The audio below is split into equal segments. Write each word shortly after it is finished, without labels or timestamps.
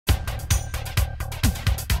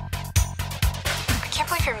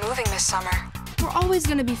if you're moving this summer. We're always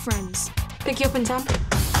gonna be friends. Pick you up in town?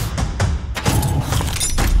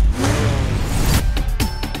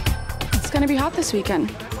 It's gonna be hot this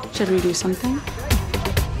weekend. Should we do something?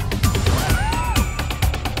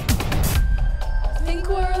 Think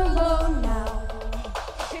we're alone now.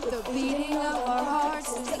 The beating of our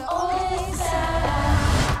hearts is the only sound.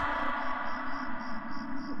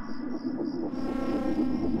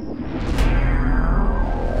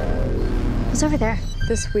 What's over there?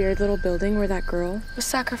 This weird little building where that girl was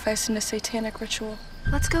sacrificed in a satanic ritual.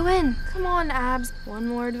 Let's go in. Come on, Abs. One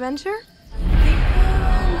more adventure?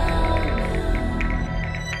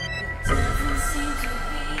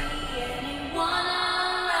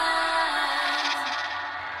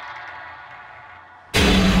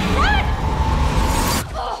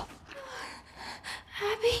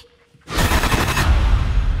 Abby?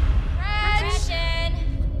 Gretchen!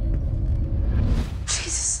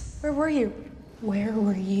 Jesus, where were you? Where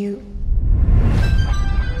were you?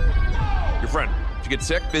 Your friend, she get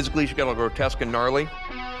sick? Physically, she got all grotesque and gnarly.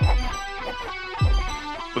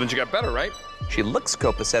 But then she got better, right? She looks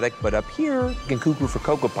copacetic, but up here, you can cuckoo for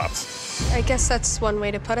Cocoa Puffs. I guess that's one way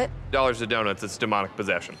to put it. Dollars to donuts, it's demonic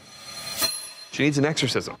possession. She needs an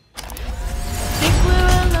exorcism. You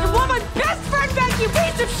want my best friend back, you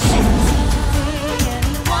piece of shit!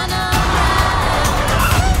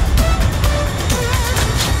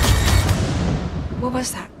 What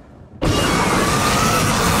was that?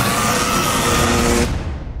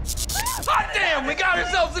 Hot damn, we got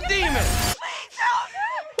ourselves a demon!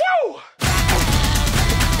 Woo!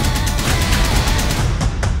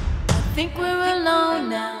 I think we're alone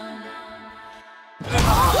now.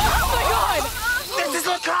 Oh my God! This is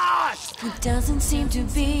Lacoste! There doesn't seem to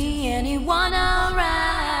be anyone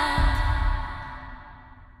around.